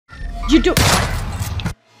You do.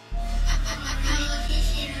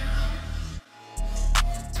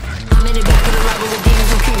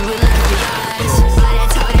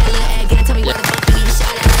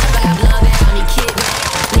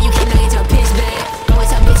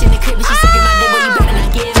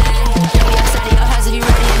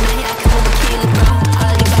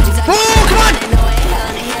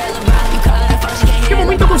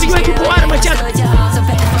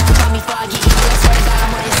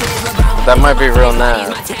 That might be real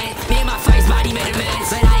now.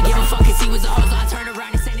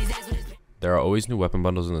 There are always new weapon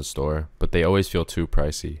bundles in the store, but they always feel too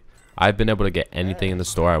pricey. I've been able to get anything in the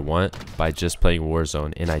store I want by just playing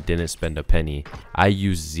Warzone, and I didn't spend a penny. I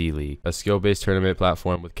use Z-League, a skill-based tournament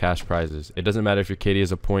platform with cash prizes. It doesn't matter if your KD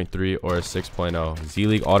is a 0.3 or a 6.0.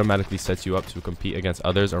 Z-League automatically sets you up to compete against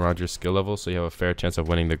others around your skill level, so you have a fair chance of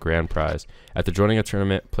winning the grand prize. After joining a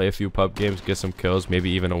tournament, play a few pub games, get some kills, maybe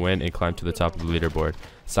even a win, and climb to the top of the leaderboard.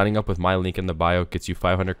 Signing up with my link in the bio gets you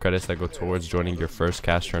 500 credits that go towards joining your first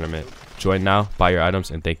cash tournament. Join now, buy your items,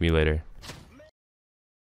 and thank me later.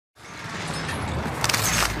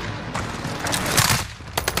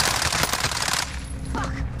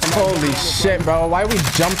 Holy shit, bro. Why are we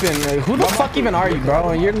jumping? Who the fuck even are you,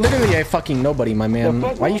 bro? You're literally a fucking nobody, my man.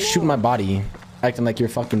 Why are you shooting my body? Acting like you're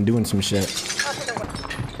fucking doing some shit.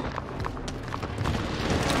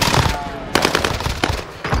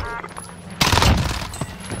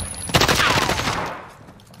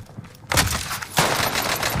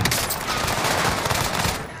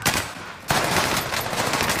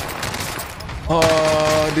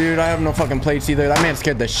 Oh, dude, I have no fucking plates either. That man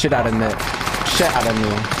scared the shit out of me. Shit out of me.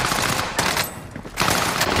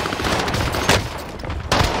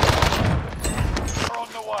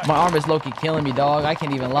 My arm is low-key killing me, dog. I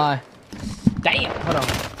can't even lie. Damn. Hold on.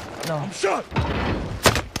 No. I'm shot.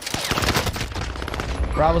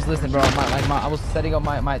 Bro, I was listening, bro. I was setting up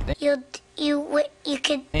my thing. You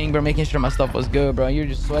could. Bro, making sure my stuff was good, bro. You're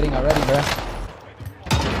just sweating already, bro.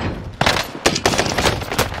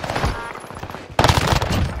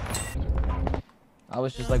 I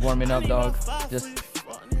was just like warming up, dog.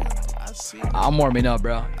 I'm warming up,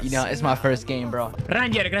 bro. You know, it's my first game, bro.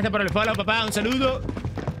 Ranger, gracias por el follow, papá. Un saludo.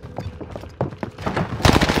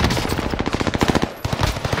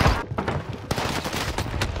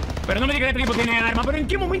 Pero no me digas que este tipo tiene arma. ¿Pero en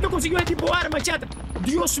qué momento consiguió el tipo arma, chat?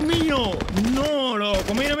 Dios mío. No,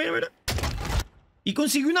 loco. Mira, mira, mira. Y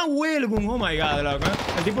consiguió una Wellgun. Oh my god, loco.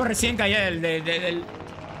 El tipo recién cayó del...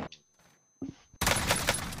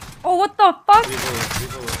 Oh, what the fuck?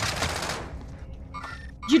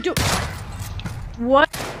 You do. What?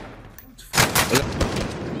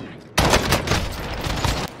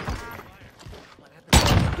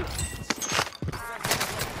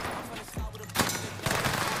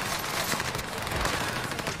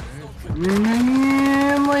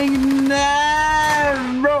 Like,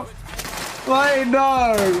 nah, bro. Like,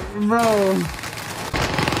 no, bro.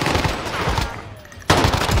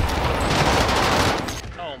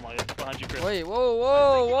 Wait, whoa,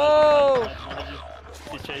 whoa, whoa!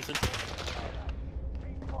 He's chasing.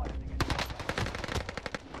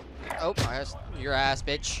 Oh, your ass,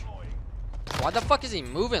 bitch. Why the fuck is he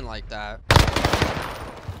moving like that?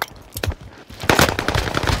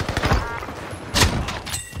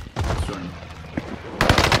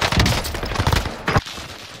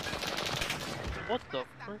 What the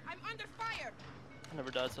fuck? I'm under fire! I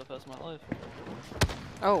never died so fast in my life.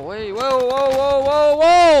 Oh, wait, whoa, whoa, whoa, whoa,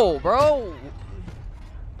 whoa, bro!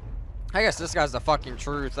 I guess this guy's the fucking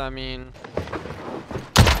truth, I mean...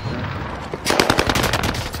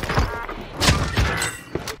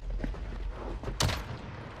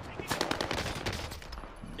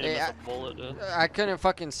 Yeah, a bullet, dude. I couldn't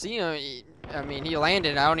fucking see him. I mean, he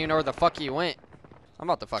landed, I don't even know where the fuck he went. I'm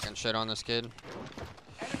about to fucking shit on this kid.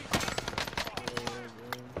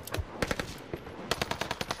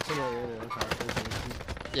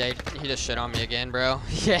 Yeah, he just shit on me again, bro.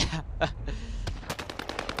 Yeah. That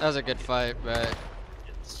was a good fight, but...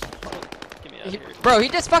 Get me out of here. Bro, he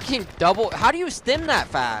just fucking double... How do you stim that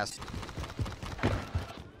fast?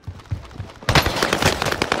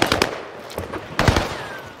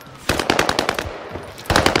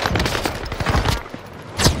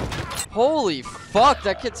 Holy fuck,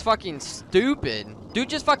 that kid's fucking stupid. Dude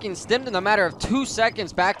just fucking stemmed in a matter of 2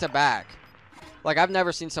 seconds back to back. Like, I've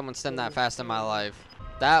never seen someone stem that fast in my life.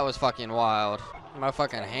 That was fucking wild. My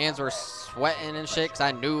fucking hands were sweating and shit because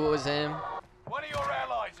I knew it was him. One of your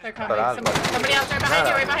allies. They're coming. Somebody else right behind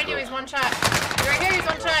you, right behind you. He's one shot. He's right here, he's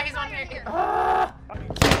one shot. He's on here.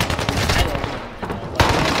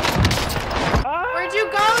 Where'd you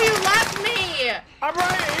go? You left me. I'm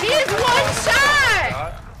right here. He is one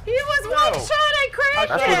shot. He was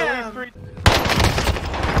That's him!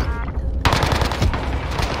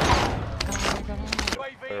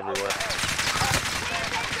 what everywhere.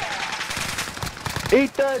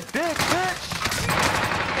 Eat that dick, bitch!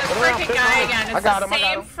 This freaking guy again. It's the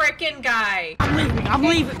same freaking guy. I'm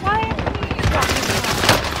leaving. Why?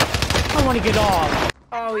 I want to get off.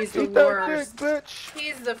 Oh, he's the Eat that worst. dick, bitch!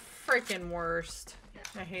 He's the freaking worst.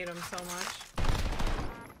 I hate him so much.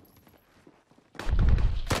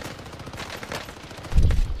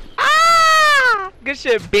 Good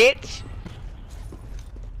shit, bitch.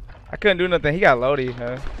 I couldn't do nothing. He got loaded,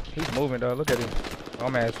 huh? He's moving, though. Look at him.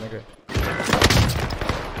 Bum ass nigga.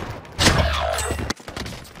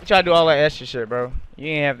 You try to do all that extra shit, bro. You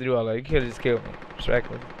ain't have to do all that. You could have just killed me.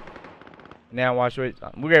 Respectfully. Now watch what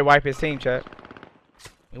we gotta wipe his team, chat.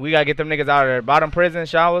 We gotta get them niggas out of there. Bottom prison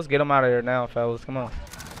showers, get them out of there now, fellas. Come on.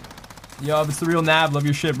 Yo, it's the real nahv. Love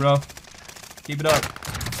your shit, bro. Keep it up.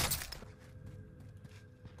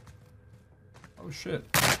 Oh shit.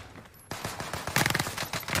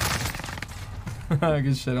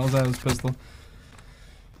 Good shit. I was out of his pistol.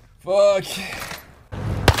 Fuck.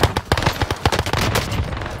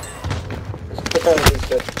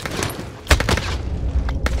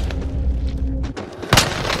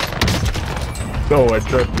 No, I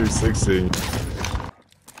tried 360.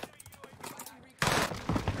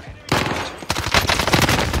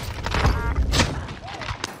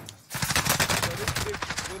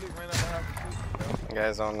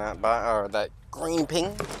 Guys on that bot or that green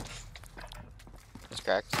ping. It's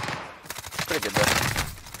cracked. Pretty good though.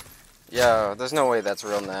 Yo, there's no way that's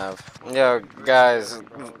real nahv. Yo, guys,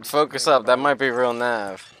 focus up. That might be real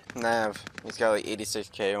nahv. Nahv. He's got like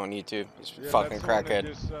 86K on YouTube. He's fucking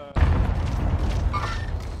crackhead.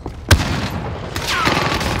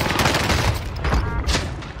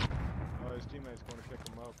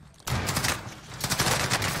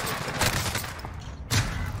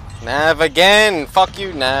 Nahv again! Fuck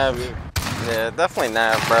you, Nahv. Yeah, definitely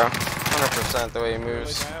Nahv, bro. 100% the way he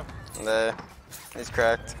moves. Yeah, he's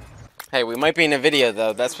cracked. Hey, we might be in a video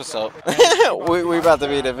though. That's what's up. we about to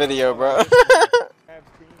be in a video, bro.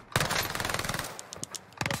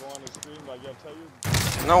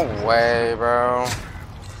 No way, bro.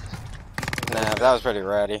 Nah, that was pretty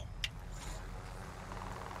ratty.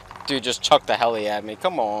 Dude just chucked the heli at me.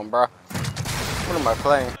 Come on, bro. What am I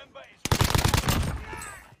playing?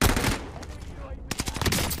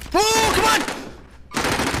 Oh, come on!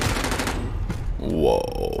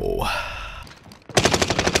 Whoa.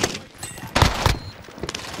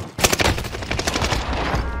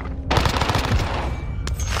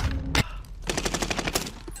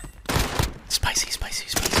 Spicy, spicy,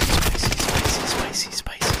 spicy, spicy, spicy, spicy, spicy,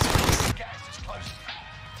 spicy.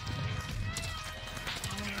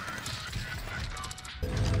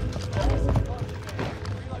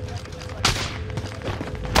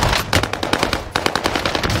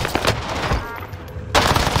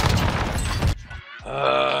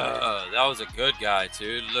 That was a good guy,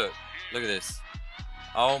 dude. Look at this.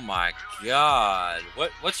 Oh my god.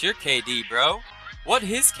 What's your KD, bro? What's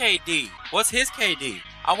his KD?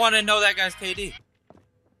 I want to know that guy's KD.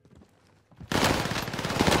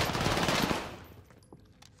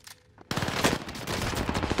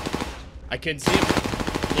 I couldn't see him.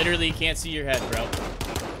 Literally can't see your head, bro.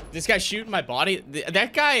 This guy shooting my body.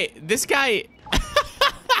 This guy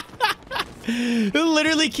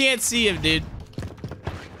literally can't see him, dude.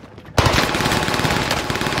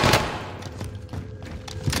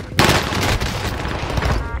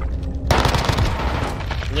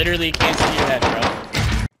 Literally can't see your head, bro.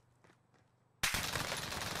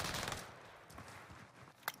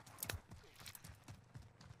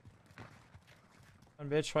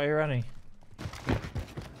 Bitch, why are you running?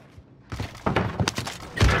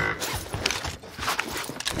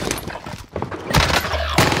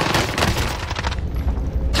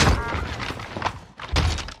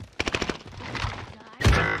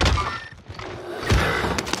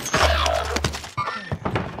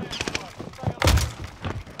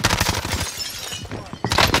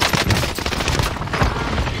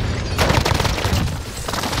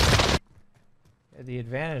 The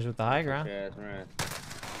advantage with the high ground.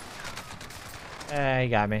 He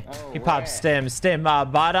got me. He popped stim,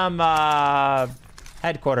 bottom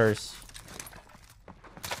headquarters.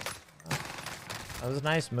 That was a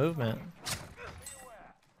nice movement.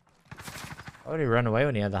 Why would he run away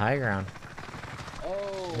when he had the high ground?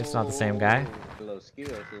 It's not the same guy.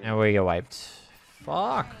 And we get wiped.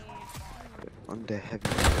 Fuck. Under heavy.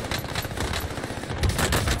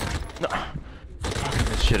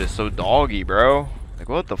 This shit is so doggy, bro. Like,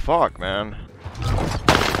 what the fuck, man?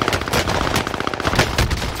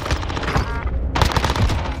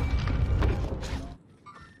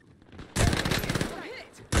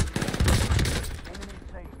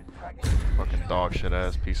 Fucking dog shit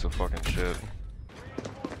ass piece of fucking shit.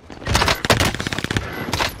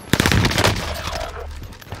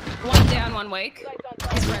 One down, one wake.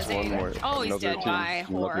 He's One rezzing. more. Oh, he's Another dead. team. Bye,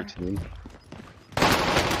 Another whore. team.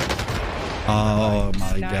 Oh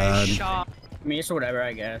my Nice god. shot. I mean, it's whatever,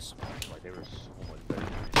 I guess.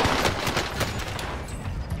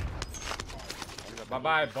 Bye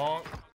bye, bonk.